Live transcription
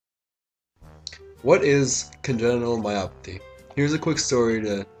What is congenital myopathy? Here's a quick story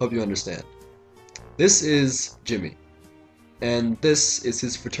to help you understand. This is Jimmy, and this is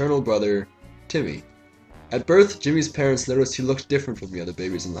his fraternal brother, Timmy. At birth, Jimmy's parents noticed he looked different from the other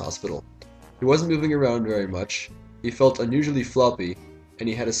babies in the hospital. He wasn't moving around very much, he felt unusually floppy, and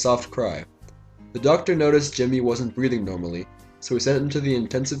he had a soft cry. The doctor noticed Jimmy wasn't breathing normally, so he sent him to the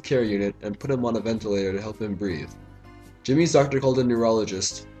intensive care unit and put him on a ventilator to help him breathe. Jimmy's doctor called a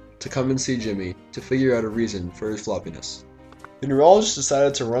neurologist to come and see Jimmy to figure out a reason for his floppiness. The neurologist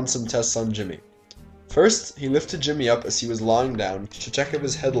decided to run some tests on Jimmy. First, he lifted Jimmy up as he was lying down to check if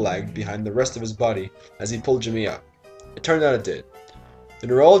his head lagged behind the rest of his body as he pulled Jimmy up. It turned out it did. The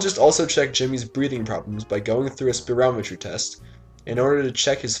neurologist also checked Jimmy's breathing problems by going through a spirometry test in order to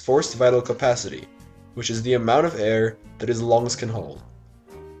check his forced vital capacity, which is the amount of air that his lungs can hold.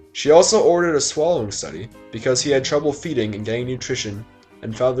 She also ordered a swallowing study because he had trouble feeding and getting nutrition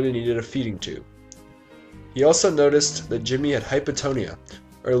and found that he needed a feeding tube. He also noticed that Jimmy had hypotonia,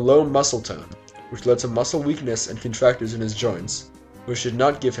 or low muscle tone, which led to muscle weakness and contractures in his joints, which did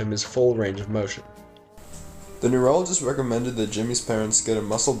not give him his full range of motion. The neurologist recommended that Jimmy's parents get a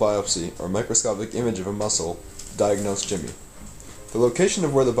muscle biopsy or microscopic image of a muscle to diagnose Jimmy. The location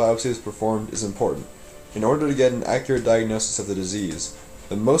of where the biopsy is performed is important. In order to get an accurate diagnosis of the disease,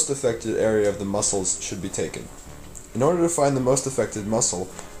 the most affected area of the muscles should be taken. In order to find the most affected muscle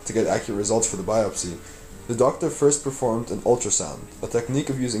to get accurate results for the biopsy, the doctor first performed an ultrasound, a technique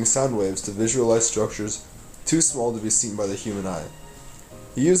of using sound waves to visualize structures too small to be seen by the human eye.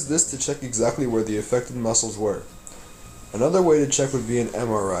 He used this to check exactly where the affected muscles were. Another way to check would be an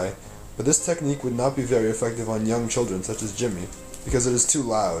MRI, but this technique would not be very effective on young children such as Jimmy, because it is too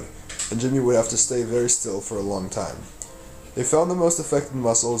loud, and Jimmy would have to stay very still for a long time. They found the most affected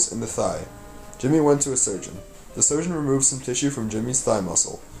muscles in the thigh. Jimmy went to a surgeon. The surgeon removed some tissue from Jimmy's thigh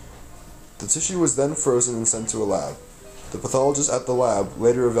muscle. The tissue was then frozen and sent to a lab. The pathologist at the lab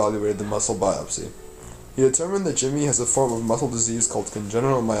later evaluated the muscle biopsy. He determined that Jimmy has a form of muscle disease called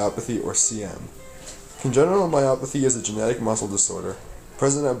congenital myopathy, or CM. Congenital myopathy is a genetic muscle disorder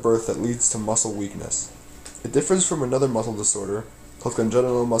present at birth that leads to muscle weakness. It differs from another muscle disorder called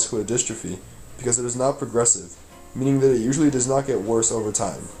congenital muscular dystrophy because it is not progressive, meaning that it usually does not get worse over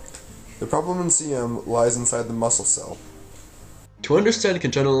time. The problem in CM lies inside the muscle cell. To understand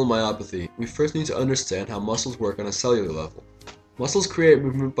congenital myopathy, we first need to understand how muscles work on a cellular level. Muscles create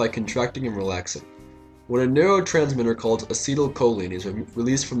movement by contracting and relaxing. When a neurotransmitter called acetylcholine is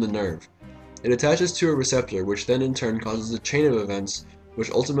released from the nerve, it attaches to a receptor which then in turn causes a chain of events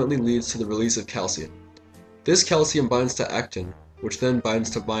which ultimately leads to the release of calcium. This calcium binds to actin, which then binds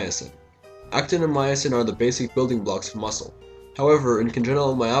to myosin. Actin and myosin are the basic building blocks of muscle. However, in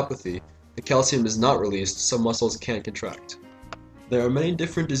congenital myopathy, the calcium is not released, so muscles can't contract. There are many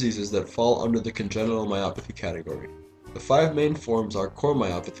different diseases that fall under the congenital myopathy category. The 5 main forms are core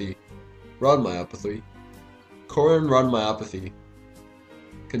myopathy, rod myopathy, core and rod myopathy,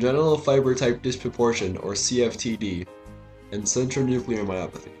 congenital fiber type disproportion or CFTD, and centronuclear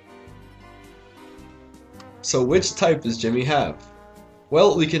myopathy. So which type does Jimmy have?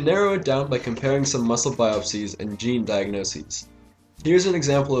 Well, we can narrow it down by comparing some muscle biopsies and gene diagnoses. Here's an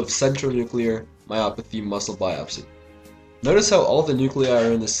example of centronuclear myopathy muscle biopsy. Notice how all the nuclei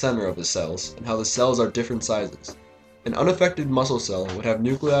are in the center of the cells, and how the cells are different sizes. An unaffected muscle cell would have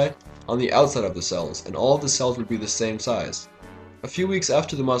nuclei on the outside of the cells, and all of the cells would be the same size. A few weeks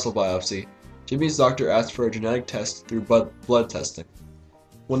after the muscle biopsy, Jimmy's doctor asked for a genetic test through blood testing.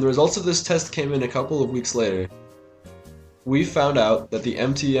 When the results of this test came in a couple of weeks later, we found out that the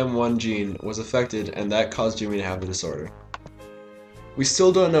MTM1 gene was affected, and that caused Jimmy to have the disorder. We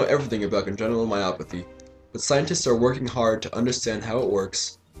still don't know everything about congenital myopathy, but scientists are working hard to understand how it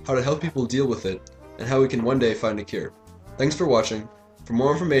works, how to help people deal with it, and how we can one day find a cure. Thanks for watching. For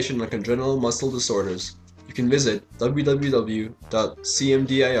more information on congenital muscle disorders, you can visit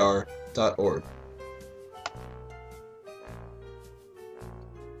www.cmdir.org.